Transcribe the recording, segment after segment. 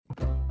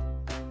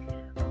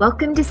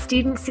Welcome to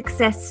Student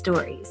Success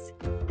Stories,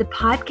 the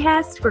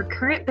podcast where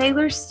current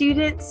Baylor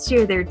students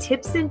share their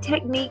tips and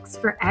techniques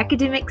for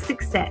academic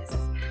success.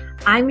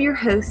 I'm your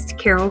host,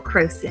 Carol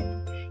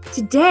Croson.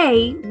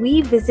 Today,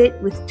 we visit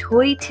with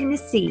Toy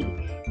Tennessee,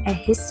 a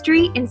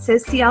history and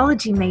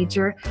sociology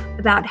major,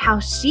 about how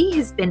she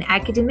has been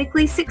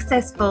academically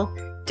successful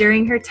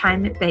during her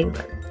time at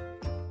Baylor.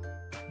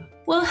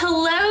 Well,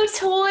 hello,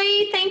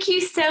 Toy. Thank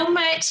you so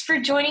much for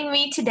joining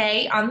me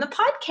today on the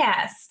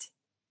podcast.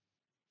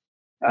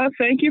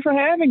 Thank you for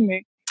having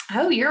me.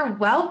 Oh, you're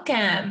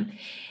welcome.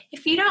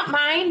 If you don't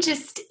mind,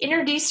 just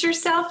introduce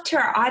yourself to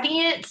our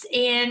audience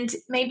and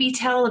maybe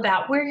tell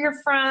about where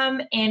you're from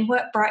and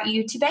what brought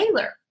you to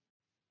Baylor.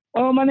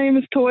 Well, my name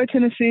is Toy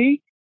Tennessee.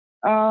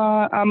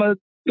 I'm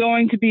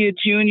going to be a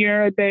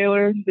junior at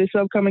Baylor this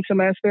upcoming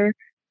semester.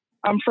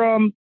 I'm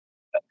from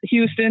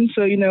Houston,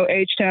 so you know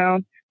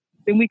H-Town.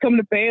 Then we come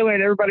to Baylor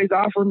and everybody's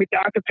offering me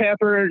Dr.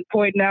 Pepper and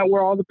pointing out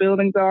where all the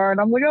buildings are. And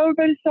I'm like, oh,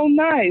 everybody's so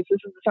nice. This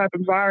is the type of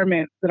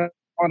environment that I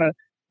want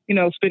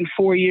to, spend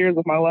 4 years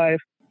of my life.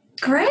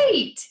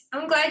 Great.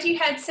 I'm glad you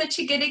had such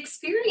a good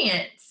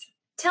experience.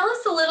 Tell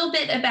us a little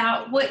bit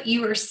about what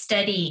you were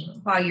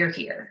studying while you're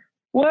here.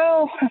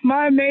 Well,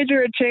 my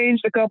major had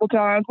changed a couple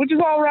times, which is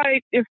all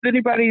right if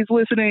anybody's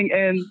listening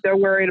and they're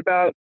worried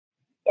about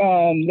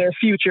their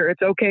future.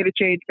 It's okay to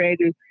change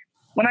majors.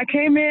 When I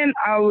came in,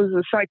 I was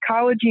a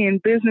psychology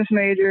and business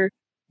major.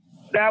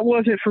 That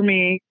wasn't for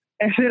me.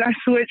 And then I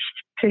switched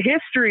to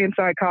history and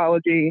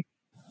psychology.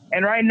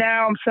 And right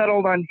now I'm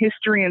settled on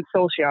history and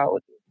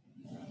sociology.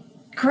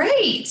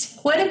 Great.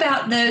 What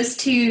about those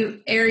two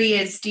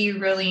areas do you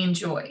really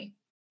enjoy?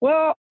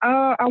 Well,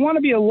 I want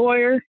to be a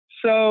lawyer.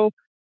 So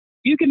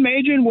you can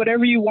major in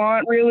whatever you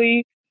want,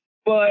 really.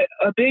 But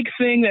a big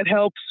thing that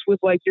helps with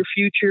like your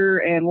future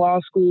and law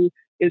school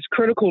is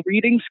critical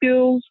reading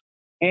skills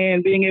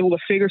and being able to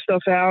figure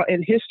stuff out.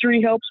 And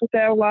history helps with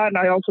that a lot. And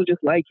I also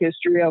just like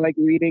history. I like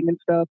reading and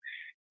stuff.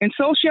 And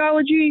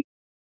sociology,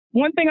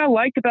 one thing I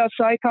liked about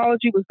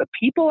psychology was the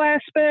people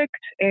aspect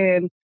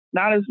and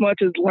not as much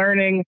as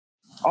learning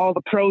all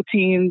the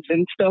proteins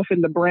and stuff in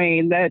the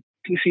brain. That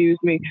confused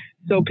me.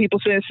 So people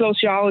said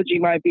sociology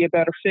might be a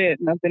better fit,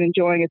 and I've been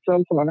enjoying it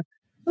so far.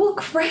 Well,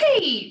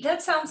 great.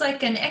 That sounds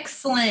like an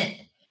excellent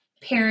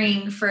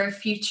pairing for a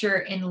future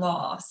in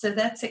law. So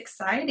that's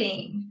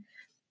exciting.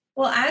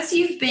 Well, as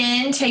you've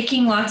been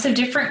taking lots of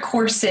different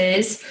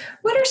courses,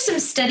 what are some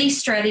study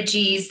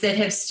strategies that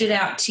have stood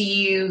out to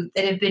you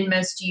that have been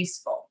most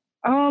useful?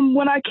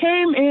 When I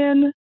came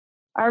in,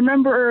 I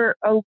remember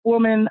a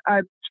woman,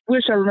 I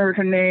wish I remembered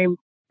her name,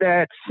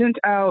 that sent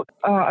out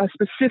a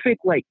specific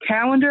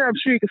calendar. I'm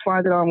sure you can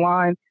find it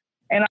online.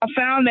 And I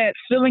found that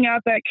filling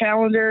out that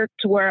calendar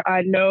to where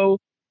I know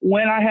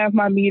when I have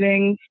my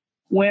meetings,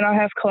 when I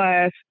have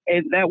class,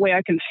 and that way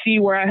I can see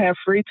where I have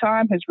free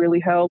time has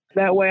really helped.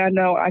 That way I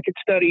know I could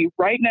study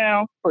right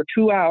now for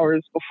 2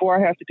 hours before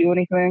I have to do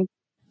anything.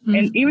 Mm-hmm.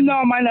 And even though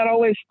I might not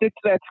always stick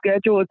to that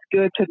schedule, it's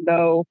good to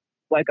know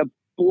a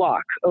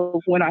block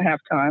of when I have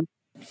time.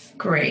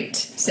 Great.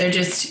 So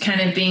just kind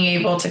of being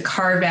able to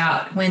carve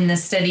out when the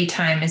study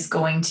time is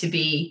going to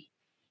be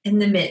in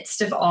the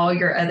midst of all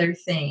your other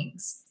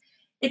things.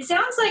 It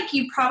sounds like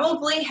you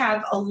probably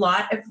have a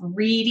lot of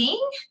reading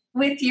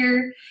with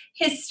your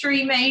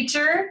history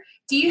major.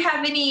 Do you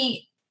have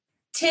any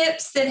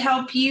tips that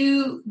help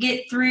you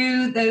get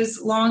through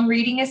those long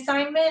reading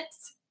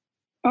assignments?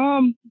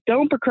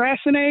 Don't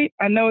procrastinate.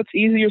 I know it's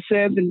easier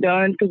said than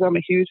done because I'm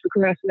a huge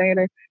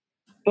procrastinator,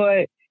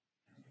 but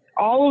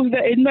all of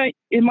that,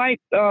 you might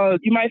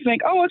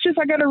think, oh, it's just,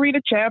 I got to read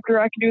a chapter.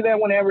 I can do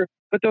that whenever.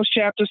 But those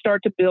chapters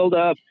start to build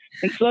up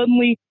and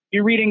suddenly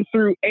you're reading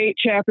through 8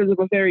 chapters of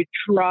a very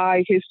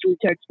dry history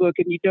textbook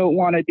and you don't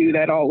want to do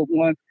that all at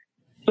once.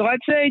 So I'd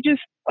say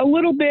just a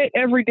little bit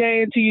every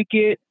day until you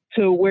get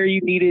to where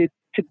you need it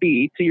to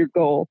be, to your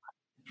goal.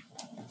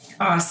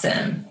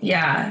 Awesome.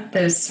 Yeah.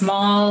 Those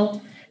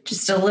small,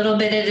 just a little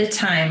bit at a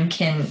time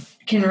can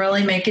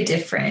really make a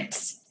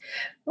difference.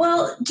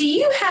 Well, do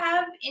you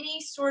have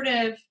any sort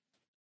of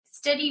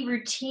study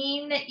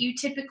routine that you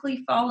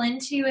typically fall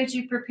into as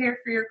you prepare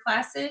for your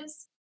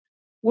classes?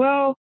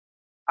 Well,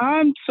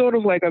 I'm sort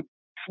of like a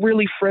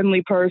really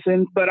friendly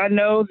person, but I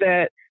know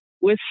that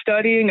with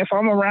studying, if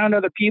I'm around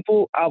other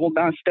people, I will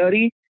not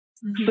study.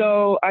 Mm-hmm.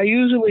 So I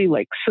usually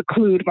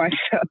seclude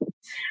myself.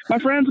 My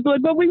friends will be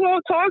like, but we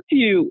won't talk to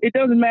you. It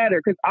doesn't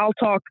matter because I'll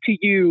talk to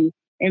you.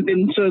 And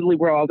then suddenly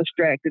we're all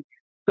distracted.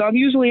 So I'm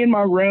usually in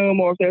my room,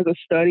 or if there's a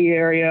study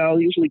area,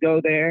 I'll usually go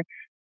there.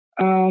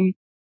 And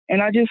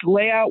I just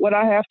lay out what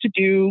I have to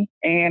do.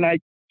 And I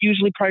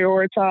usually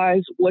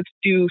prioritize what's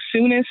due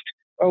soonest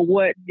or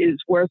what is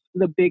worth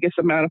the biggest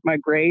amount of my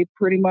grade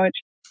pretty much.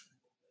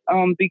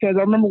 Because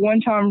I remember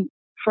one time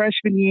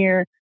freshman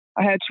year,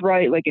 I had to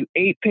write an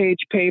 8-page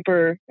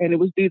paper and it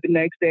was due the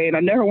next day. And I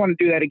never want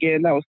to do that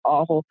again. That was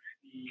awful.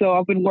 So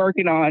I've been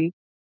working on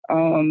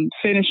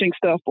finishing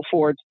stuff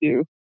before it's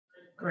due.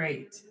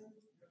 Great.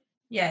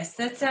 Yes,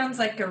 that sounds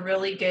like a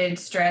really good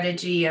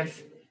strategy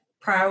of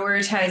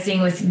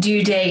prioritizing with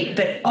due date,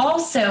 but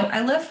also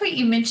I love what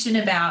you mentioned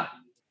about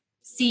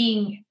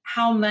seeing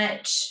how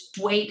much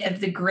weight of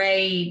the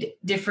grade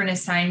different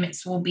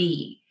assignments will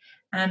be.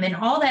 And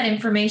all that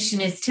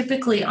information is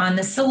typically on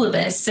the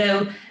syllabus.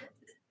 So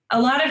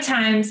a lot of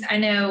times, I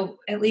know,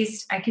 at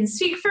least I can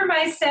speak for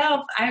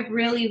myself, I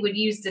really would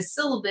use the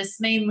syllabus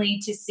mainly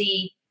to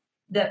see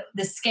the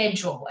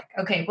schedule. Like,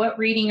 okay, what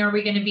reading are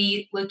we going to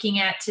be looking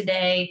at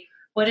today?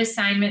 What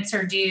assignments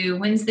are due?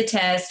 When's the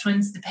test?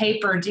 When's the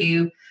paper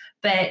due?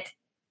 But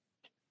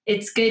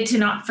it's good to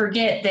not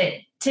forget that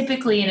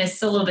typically in a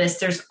syllabus,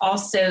 there's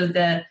also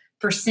the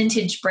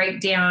percentage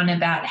breakdown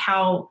about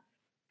how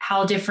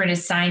different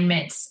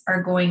assignments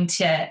are going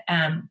to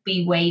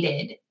be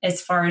weighted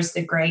as far as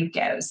the grade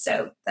goes.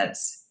 So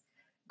that's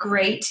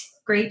great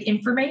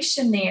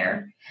information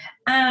there.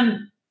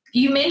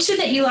 You mentioned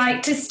that you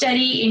like to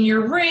study in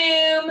your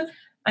room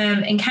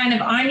and kind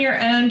of on your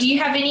own. Do you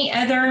have any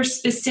other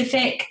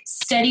specific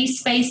study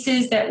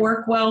spaces that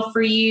work well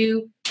for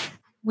you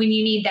when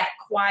you need that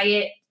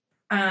quiet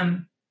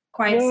study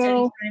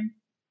time?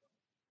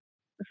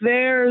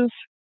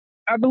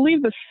 I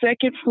believe the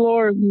second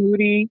floor of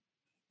Moody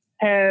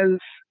has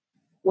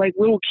like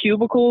little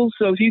cubicles.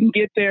 So if you can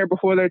get there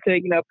before they're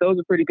taken up, those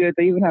are pretty good.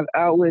 They even have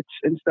outlets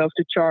and stuff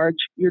to charge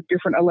your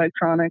different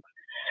electronics.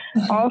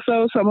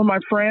 Also, some of my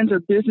friends are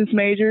business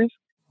majors,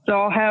 so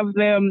I'll have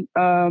them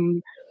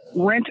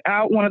rent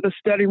out one of the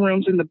study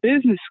rooms in the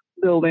business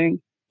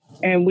building,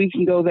 and we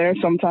can go there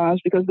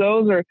sometimes because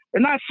they're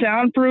not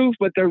soundproof,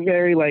 but they're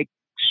very like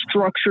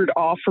structured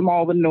off from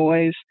all the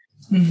noise.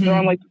 Mm-hmm. They're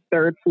on like the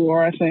third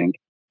floor, I think.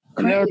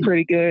 And they're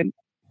pretty good.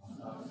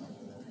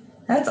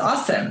 That's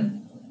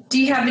awesome. Do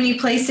you have any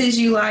places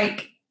you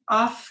like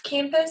off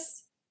campus?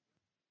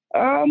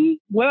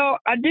 Well,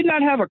 I did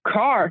not have a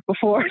car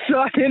before, so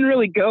I didn't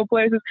really go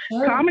places.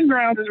 Sure. Common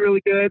Grounds is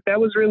really good. That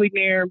was really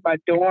near my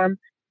dorm.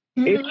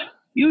 Mm-hmm. It's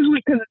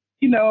usually because,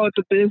 it's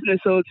a business,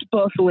 so it's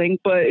bustling,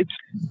 but it's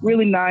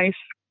really nice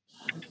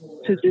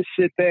to just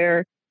sit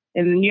there.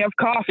 And then you have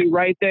coffee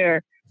right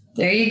there.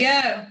 There you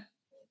go.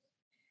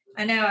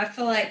 I know. I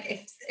feel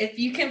like if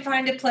you can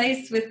find a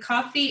place with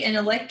coffee and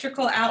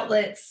electrical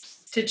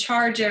outlets to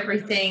charge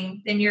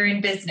everything, then you're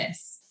in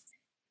business.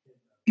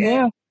 Good.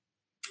 Yeah.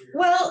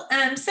 Well,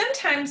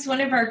 sometimes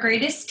one of our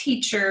greatest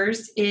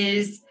teachers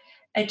is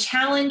a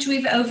challenge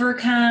we've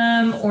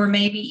overcome, or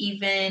maybe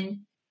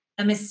even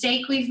a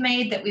mistake we've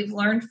made that we've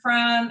learned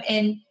from.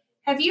 And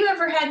have you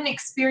ever had an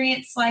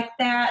experience like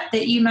that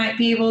you might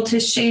be able to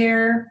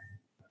share?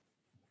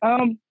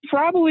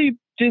 Probably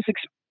just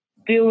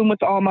dealing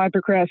with all my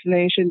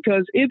procrastination,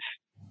 because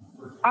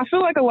I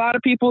feel like a lot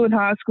of people in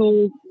high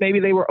school, maybe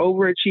they were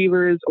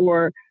overachievers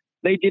or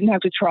they didn't have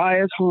to try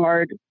as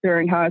hard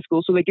during high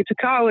school. So they get to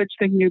college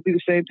thinking it'll be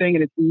the same thing,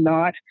 and it's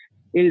not.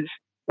 It is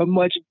a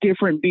much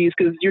different beast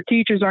because your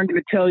teachers aren't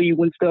going to tell you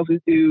when stuff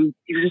is due.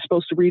 You're just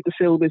supposed to read the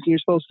syllabus and you're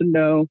supposed to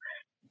know.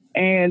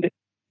 And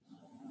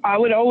I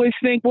would always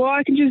think, well,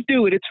 I can just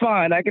do it. It's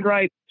fine. I can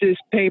write this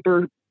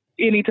paper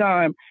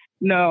anytime.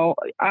 No,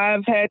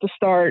 I've had to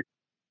start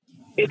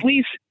at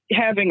least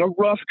having a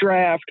rough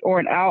draft or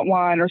an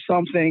outline or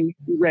something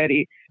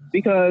ready,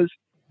 because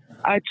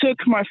I took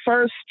my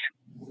first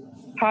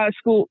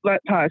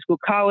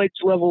college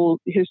level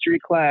history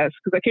class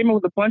because I came in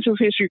with a bunch of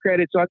history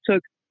credits. So I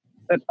took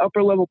an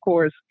upper level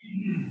course,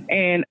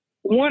 and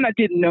one, I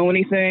didn't know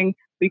anything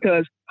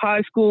because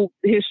high school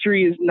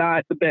history is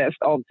not the best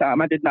all the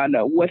time. I did not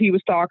know what he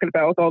was talking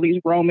about with all these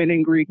Roman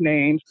and Greek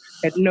names.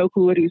 Had no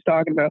clue what he was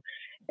talking about.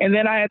 And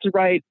then I had to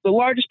write the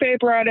largest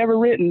paper I'd ever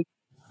written,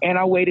 and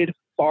I waited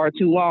far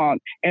too long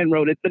and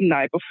wrote it the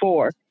night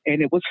before,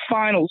 and it was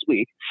finals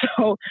week.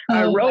 So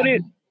I wrote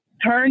it,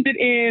 turned it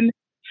in,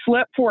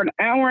 slept for an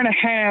hour and a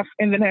half,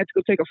 and then had to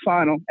go take a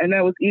final. And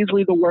that was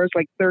easily the worst,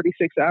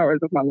 36 hours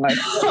of my life.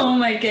 Oh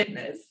my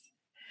goodness.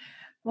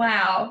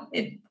 Wow.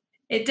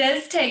 It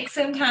does take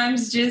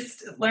sometimes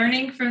just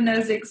learning from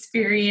those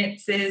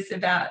experiences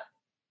about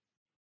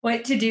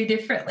what to do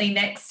differently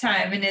next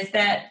time. And has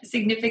that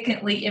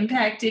significantly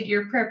impacted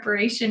your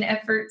preparation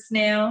efforts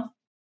now?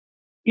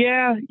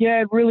 Yeah,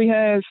 it really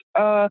has.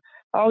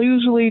 I'll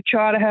usually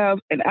try to have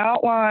an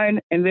outline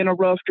and then a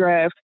rough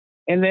draft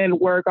and then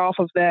work off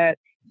of that.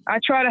 I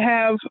try to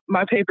have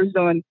my papers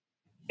done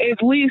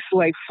at least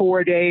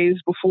 4 days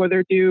before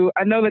they're due.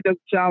 I know that doesn't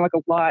sound like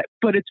a lot,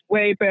 but it's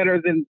way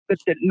better than the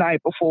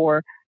night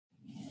before.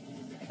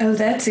 Oh,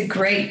 that's a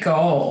great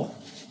goal.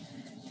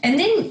 And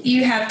then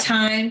you have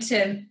time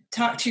to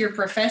talk to your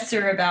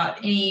professor about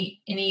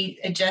any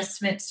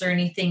adjustments or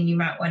anything you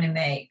might want to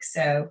make.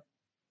 So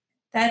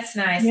that's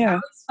nice. Yeah. I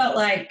always felt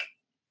like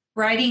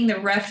writing the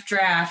rough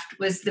draft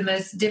was the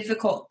most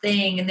difficult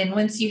thing. And then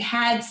once you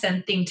had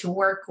something to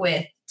work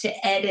with,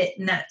 to edit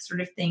and that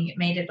sort of thing, it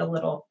made it a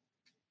little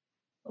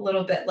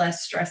bit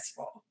less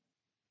stressful.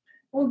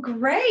 Well,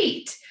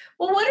 great.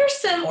 Well, what are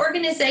some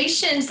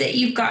organizations that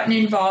you've gotten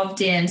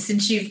involved in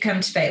since you've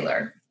come to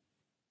Baylor?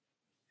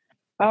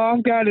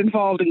 I've got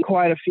involved in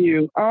quite a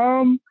few.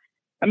 I'm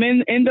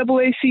in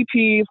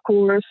NAACP, of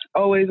course,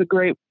 always a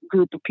great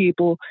group of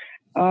people.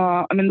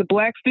 I'm in the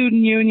Black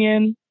Student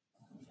Union.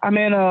 I'm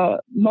in a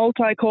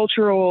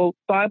multicultural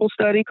Bible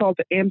study called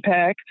The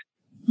Impact.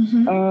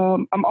 Mm-hmm.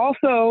 I'm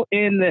also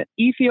in the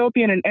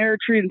Ethiopian and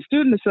Eritrean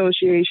Student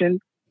Association.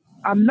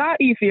 I'm not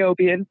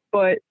Ethiopian,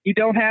 but you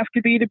don't have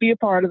to be a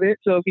part of it.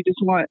 So if you just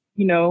want,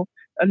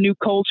 a new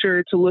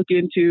culture to look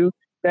into,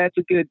 that's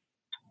a good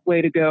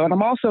way to go. And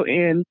I'm also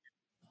in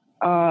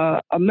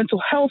a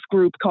mental health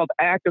group called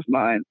Active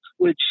Minds,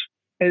 which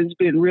has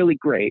been really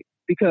great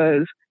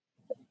because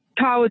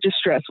college is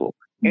stressful.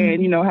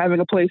 And, having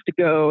a place to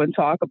go and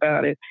talk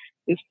about it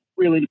is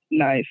really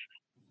nice.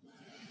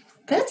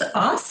 That's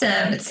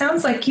awesome. It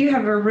sounds like you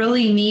have a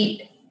really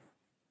neat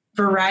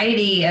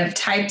variety of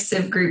types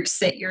of groups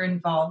that you're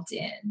involved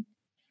in.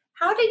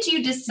 How did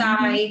you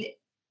decide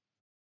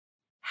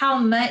how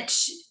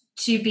much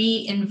to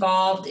be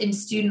involved in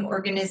student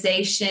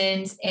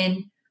organizations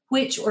and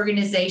which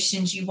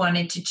organizations you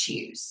wanted to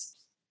choose?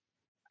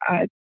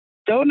 I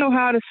don't know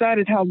how I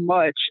decided how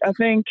much. I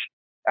think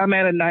I'm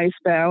at a nice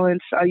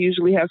balance. I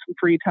usually have some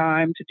free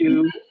time to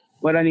do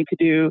what I need to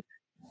do,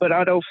 but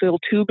I don't feel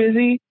too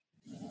busy.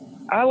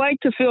 I like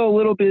to feel a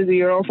little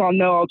busy, or else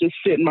I'll just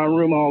sit in my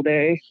room all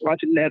day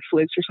watching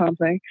Netflix or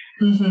something.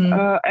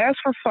 As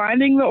for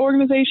finding the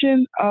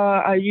organization,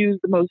 I used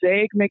the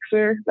Mosaic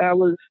Mixer. That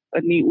was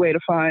a neat way to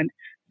find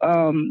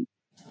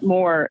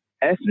more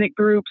ethnic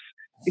groups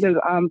because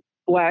I'm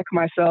Black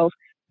myself,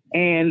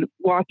 and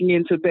walking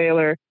into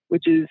Baylor,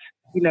 which is,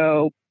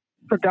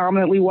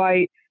 predominantly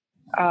white,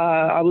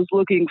 I was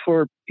looking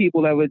for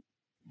people that would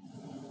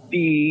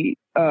be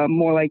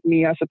more like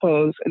me, I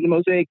suppose, and the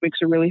Mosaic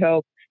Mixer really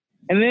helped.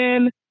 And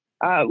then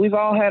we've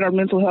all had our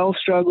mental health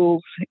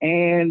struggles,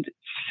 and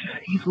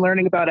he's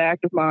learning about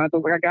Active Minds. I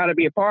was like, I got to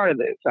be a part of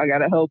this. I got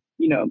to help,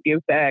 give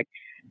back,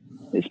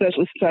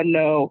 especially since I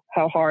know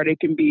how hard it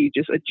can be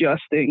just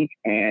adjusting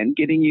and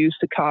getting used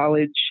to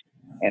college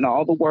and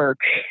all the work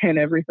and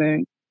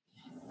everything.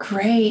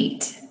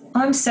 Great.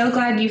 Well, I'm so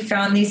glad you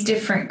found these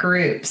different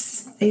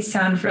groups. They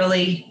sound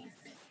really,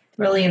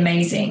 really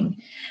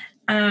amazing.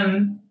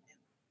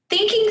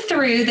 Thinking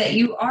through that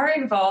you are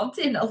involved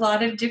in a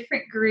lot of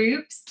different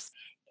groups,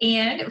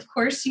 and of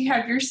course you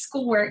have your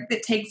schoolwork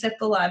that takes up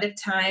a lot of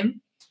time.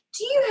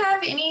 Do you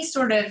have any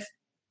sort of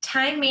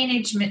time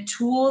management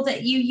tool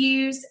that you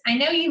use? I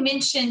know you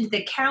mentioned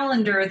the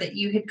calendar that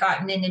you had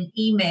gotten in an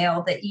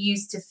email that you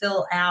used to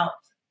fill out.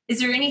 Is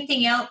there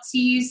anything else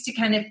you use to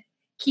kind of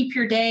keep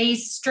your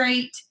days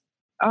straight?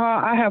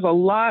 I have a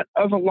lot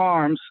of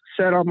alarms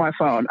set on my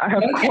phone. I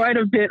have quite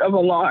a bit of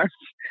alarms.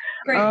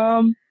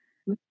 Great.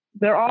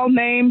 They're all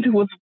named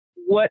with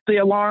what the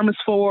alarm is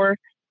for,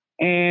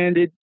 and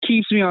it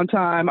keeps me on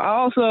time. I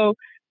also,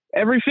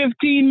 every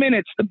 15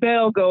 minutes, the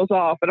bell goes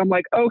off, and I'm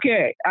like,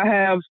 okay, I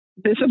have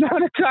this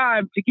amount of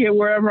time to get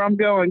wherever I'm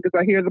going because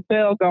I hear the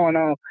bell going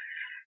off.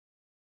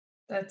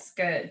 That's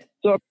good.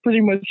 So I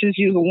pretty much just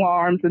use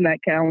alarms in that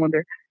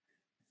calendar.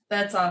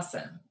 That's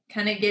awesome.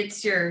 Kind of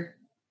gets your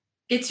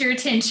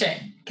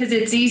attention because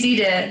it's easy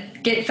to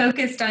get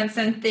focused on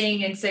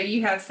something, and so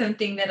you have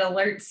something that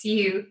alerts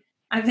you.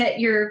 I bet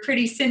you're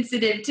pretty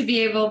sensitive to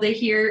be able to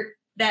hear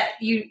that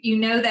you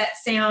know that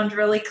sound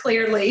really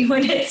clearly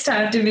when it's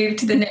time to move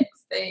to the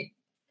next thing.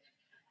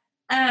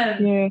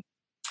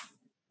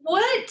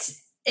 What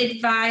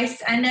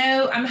advice? I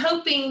know I'm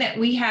hoping that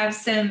we have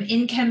some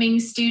incoming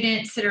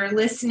students that are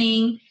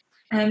listening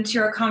to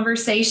our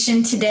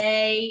conversation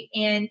today.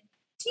 And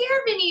do you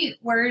have any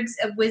words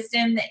of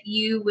wisdom that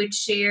you would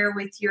share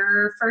with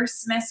your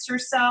first semester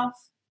self?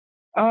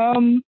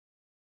 Don't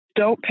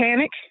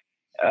panic.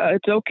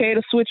 It's okay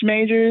to switch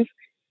majors,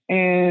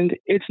 and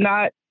it's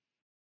not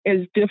as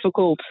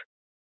difficult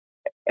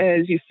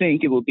as you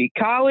think it will be.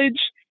 College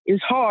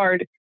is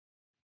hard,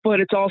 but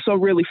it's also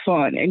really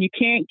fun, and you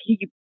can't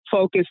keep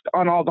focused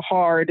on all the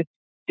hard,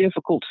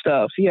 difficult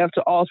stuff. You have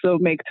to also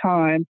make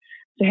time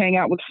to hang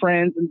out with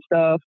friends and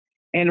stuff,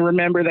 and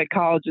remember that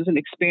college is an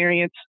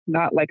experience,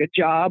 not like a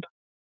job.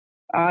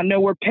 I know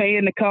we're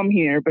paying to come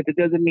here, but it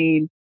doesn't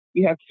mean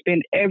you have to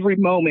spend every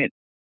moment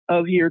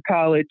of your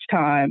college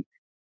time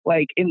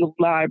like in the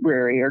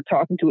library or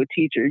talking to a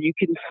teacher. You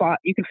can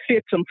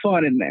fit some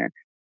fun in there.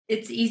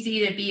 It's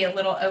easy to be a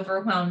little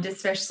overwhelmed,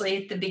 especially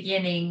at the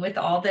beginning with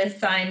all the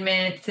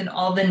assignments and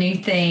all the new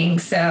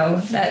things.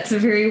 So that's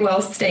very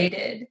well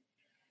stated.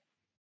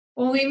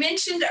 Well, we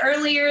mentioned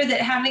earlier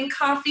that having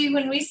coffee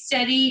when we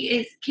study,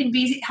 it can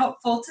be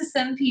helpful to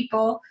some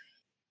people.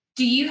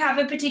 Do you have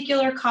a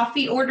particular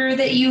coffee order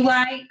that you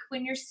like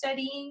when you're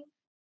studying?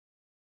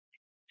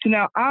 So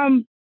now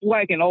I'm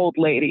like an old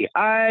lady.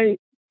 I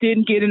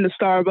didn't get into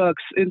Starbucks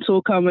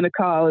until coming to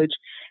college,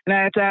 and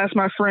I had to ask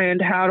my friend,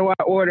 how do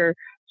I order?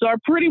 So I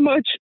pretty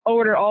much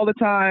order all the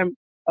time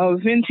a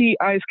venti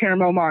iced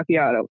caramel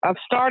macchiato. I've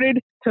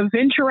started to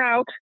venture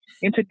out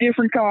into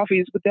different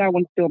coffees, but that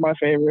one's still my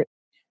favorite.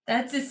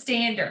 That's a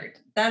standard.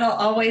 That'll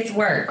always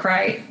work,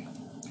 right?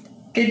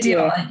 Good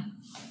deal. Yeah.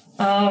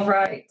 All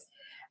right.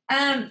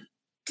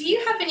 Do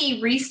you have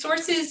any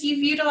resources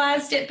you've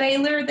utilized at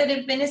Baylor that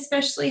have been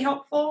especially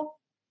helpful?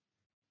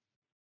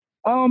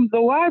 The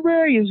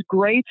library is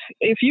great.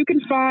 If you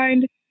can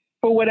find,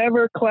 for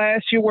whatever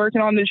class you're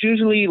working on, there's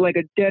usually like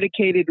a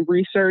dedicated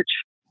research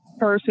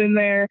person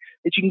there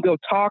that you can go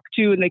talk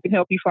to, and they can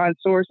help you find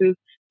sources,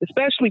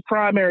 especially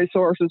primary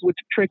sources, which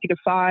are tricky to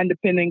find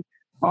depending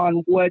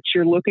on what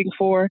you're looking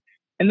for.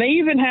 And they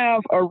even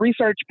have a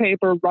research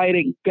paper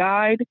writing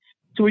guide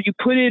to where you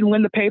put in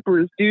when the paper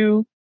is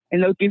due,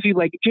 and they'll give you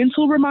like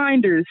gentle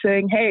reminders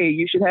saying, hey,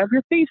 you should have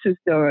your thesis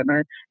done,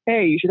 or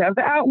hey, you should have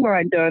the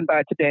outline done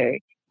by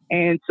today.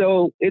 And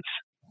so it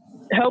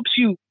helps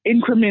you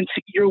increment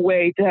your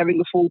way to having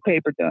the full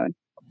paper done.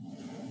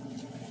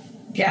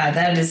 Yeah,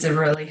 that is a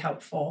really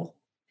helpful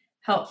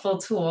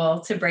tool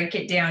to break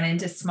it down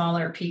into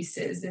smaller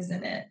pieces,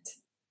 isn't it?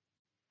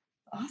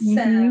 Awesome.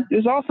 Mm-hmm.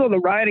 There's also the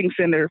Writing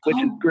Center, which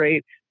is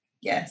great.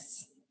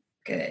 Yes.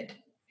 Good.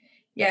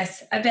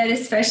 Yes. I bet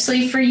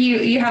especially for you,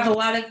 you have a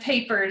lot of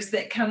papers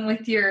that come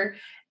with your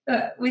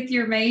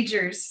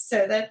majors.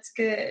 So that's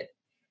good.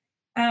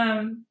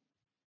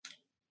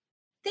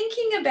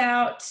 Thinking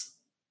about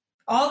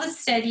all the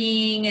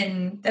studying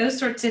and those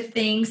sorts of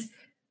things,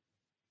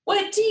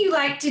 what do you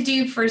like to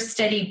do for a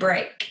study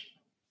break?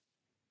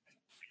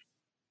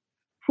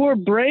 For a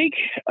break,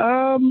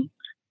 I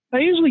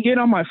usually get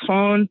on my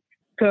phone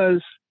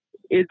because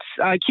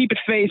I keep it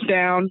face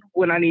down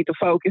when I need to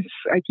focus.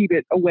 I keep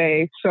it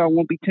away so I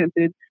won't be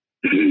tempted.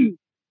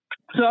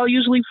 So I'll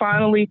usually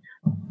finally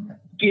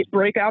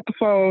break out the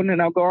phone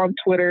and I'll go on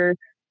Twitter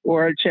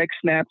or check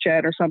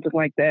Snapchat or something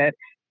like that.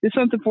 It's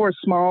something for a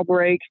small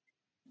break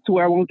to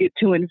where I won't get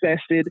too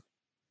invested.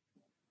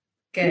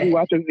 Good. Maybe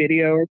watch a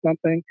video or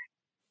something.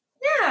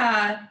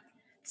 Yeah.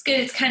 It's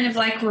good. It's kind of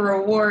like a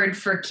reward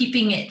for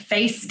keeping it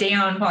face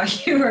down while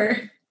you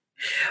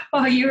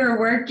were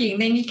working.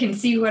 Then you can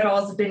see what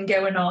all's been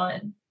going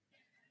on.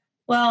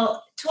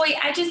 Well, Toy,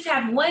 I just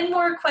have one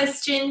more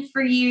question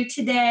for you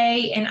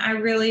today, and I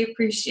really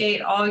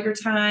appreciate all your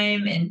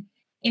time and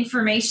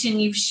information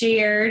you've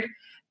shared.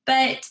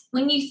 But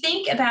when you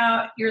think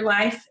about your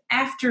life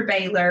after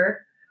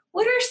Baylor,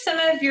 what are some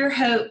of your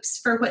hopes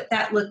for what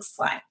that looks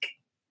like?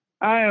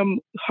 I am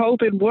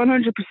hoping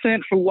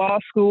 100% for law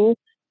school.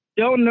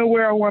 Don't know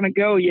where I want to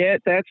go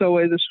yet. That's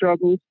always a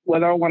struggle,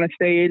 whether I want to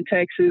stay in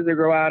Texas or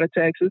go out of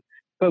Texas.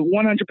 But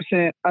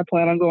 100% I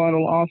plan on going to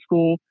law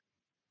school.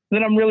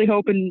 Then I'm really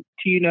hoping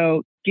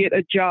to, get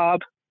a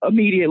job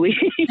immediately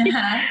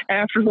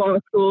after law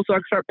school so I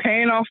can start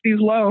paying off these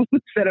loans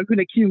that I've been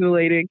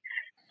accumulating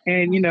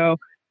and,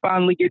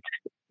 finally get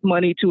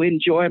money to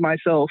enjoy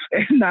myself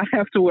and not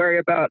have to worry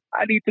about,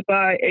 I need to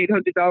buy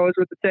 $800 worth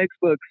of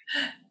textbooks.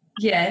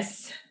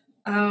 Yes.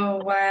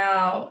 Oh,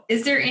 wow.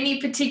 Is there any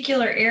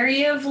particular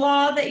area of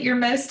law that you're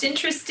most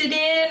interested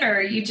in, or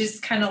you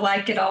just kind of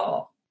like it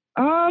all?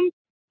 I'm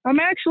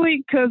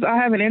actually, because I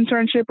have an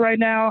internship right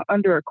now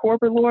under a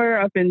corporate lawyer,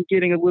 I've been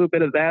getting a little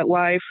bit of that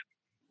life.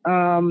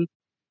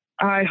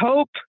 I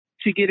hope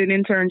to get an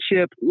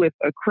internship with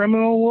a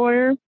criminal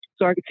lawyer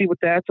so I can see what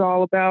that's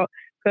all about,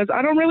 because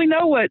I don't really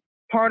know what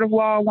part of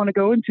law I want to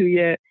go into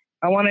yet.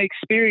 I want to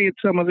experience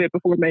some of it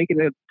before making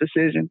a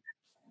decision.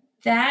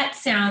 That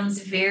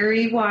sounds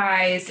very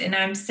wise, and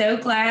I'm so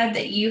glad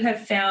that you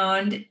have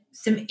found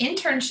some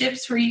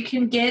internships where you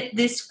can get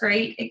this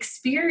great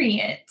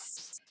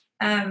experience.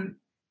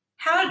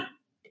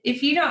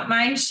 If you don't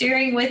mind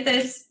sharing with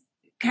us,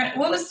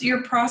 what was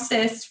your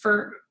process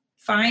for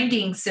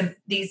finding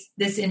this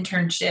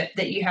internship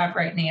that you have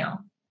right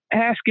now?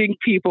 Asking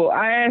people.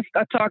 I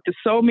talked to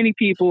so many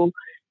people,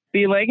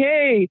 be like,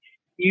 hey,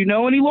 you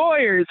know any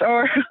lawyers?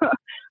 Or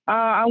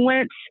I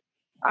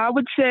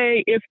would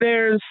say if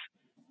there's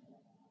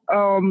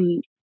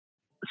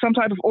some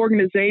type of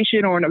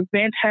organization or an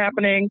event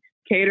happening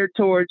catered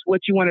towards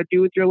what you want to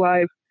do with your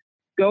life,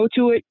 go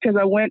to it. Because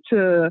I went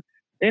to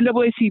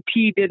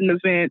NAACP did an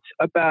event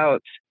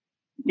about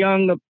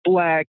young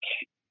Black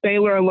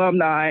Baylor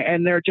alumni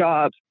and their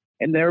jobs,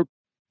 and there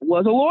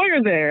was a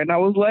lawyer there, and I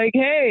was like,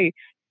 hey,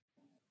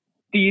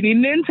 do you need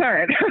an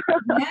intern?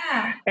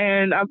 Yeah.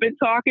 And I've been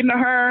talking to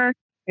her,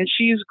 and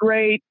she's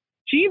great.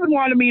 She even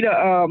wanted me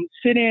to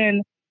sit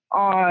in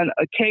on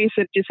a case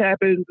that just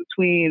happened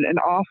between an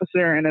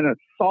officer and an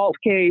assault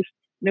case.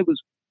 And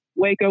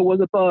Waco was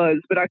a buzz,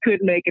 but I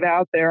couldn't make it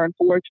out there,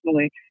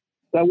 unfortunately.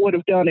 So I would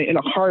have done it in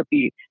a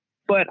heartbeat.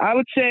 But I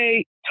would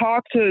say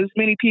talk to as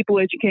many people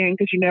as you can,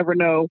 because you never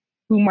know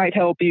who might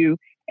help you.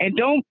 And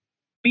don't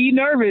be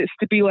nervous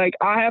to be like,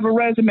 I have a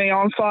resume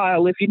on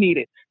file if you need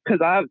it.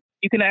 Because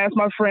you can ask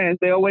my friends.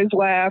 They always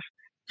laugh.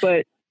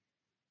 But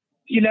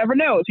you never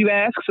know. If you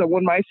ask,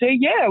 someone might say,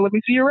 yeah, let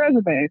me see your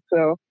resume.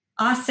 So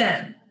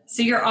awesome.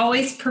 So you're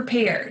always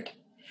prepared.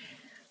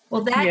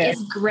 Well, that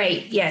is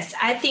great. Yes,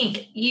 I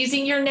think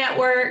using your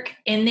network,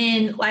 and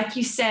then, like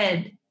you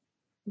said,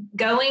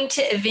 going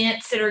to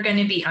events that are going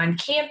to be on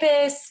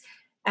campus,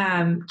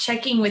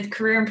 checking with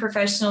career and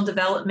professional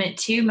development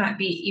too might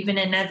be even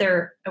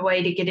another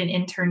way to get an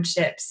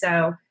internship.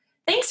 So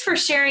thanks for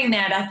sharing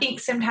that. I think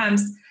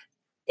sometimes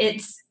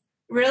it's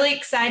really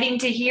exciting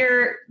to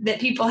hear that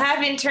people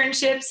have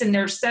internships, and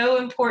they're so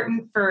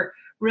important for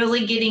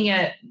really getting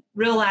a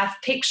real life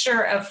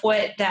picture of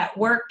what that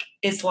work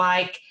is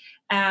like.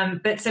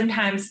 But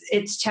sometimes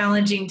it's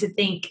challenging to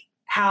think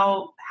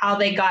how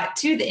they got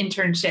to the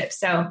internship.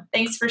 So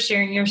thanks for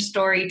sharing your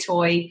story,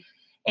 Toy.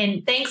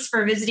 And thanks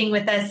for visiting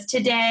with us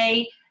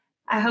today.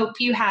 I hope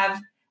you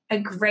have a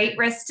great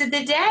rest of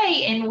the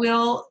day, and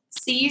we'll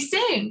see you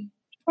soon.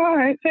 All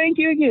right. Thank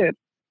you again.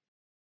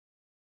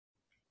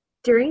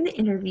 During the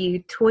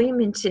interview, Toy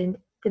mentioned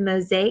the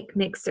Mosaic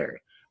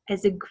Mixer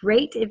as a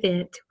great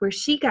event where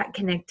she got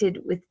connected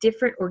with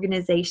different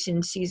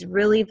organizations she's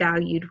really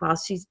valued while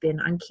she's been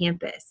on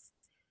campus.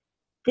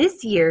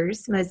 This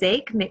year's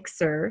Mosaic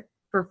Mixer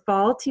for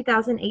fall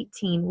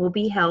 2018 will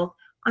be held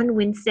on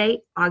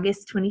Wednesday,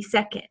 August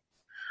 22nd.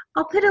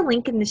 I'll put a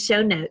link in the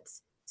show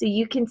notes so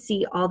you can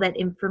see all that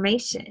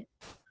information.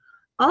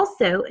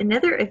 Also,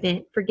 another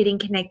event for getting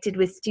connected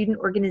with student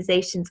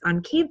organizations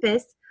on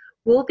campus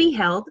will be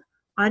held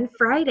on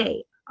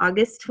Friday,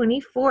 August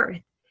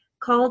 24th,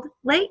 called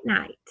Late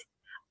Night.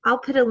 I'll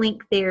put a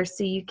link there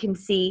so you can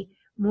see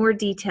more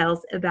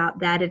details about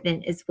that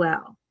event as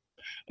well.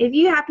 If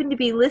you happen to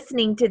be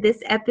listening to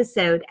this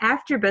episode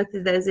after both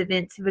of those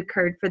events have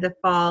occurred for the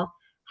fall,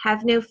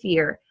 have no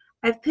fear.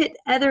 I've put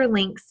other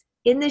links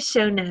in the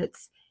show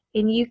notes,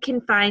 and you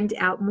can find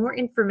out more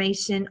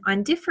information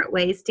on different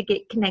ways to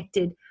get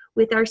connected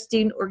with our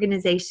student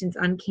organizations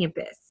on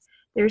campus.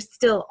 There's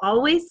still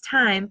always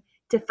time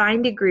to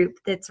find a group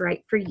that's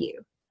right for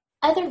you.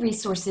 Other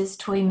resources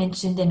Toy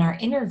mentioned in our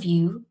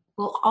interview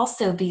will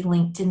also be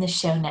linked in the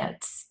show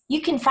notes.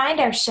 You can find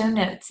our show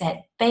notes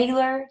at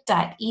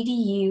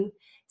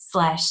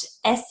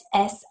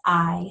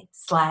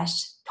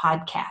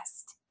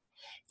baylor.edu/SSI/podcast.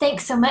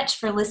 Thanks so much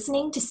for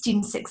listening to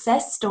Student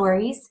Success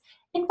Stories,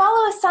 and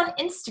follow us on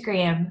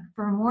Instagram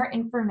for more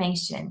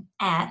information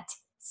at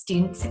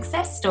Student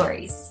Success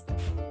Stories.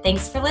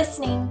 Thanks for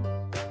listening.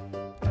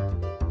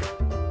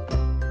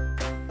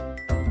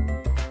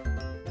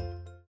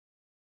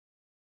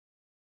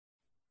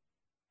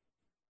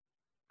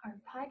 Our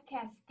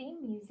podcast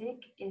theme music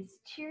is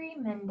Cheery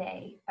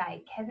Monday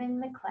by Kevin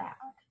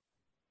MacLeod.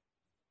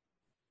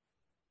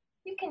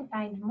 You can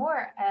find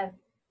more of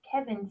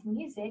Kevin's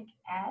music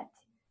at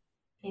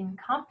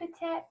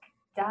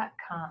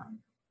incompetech.com.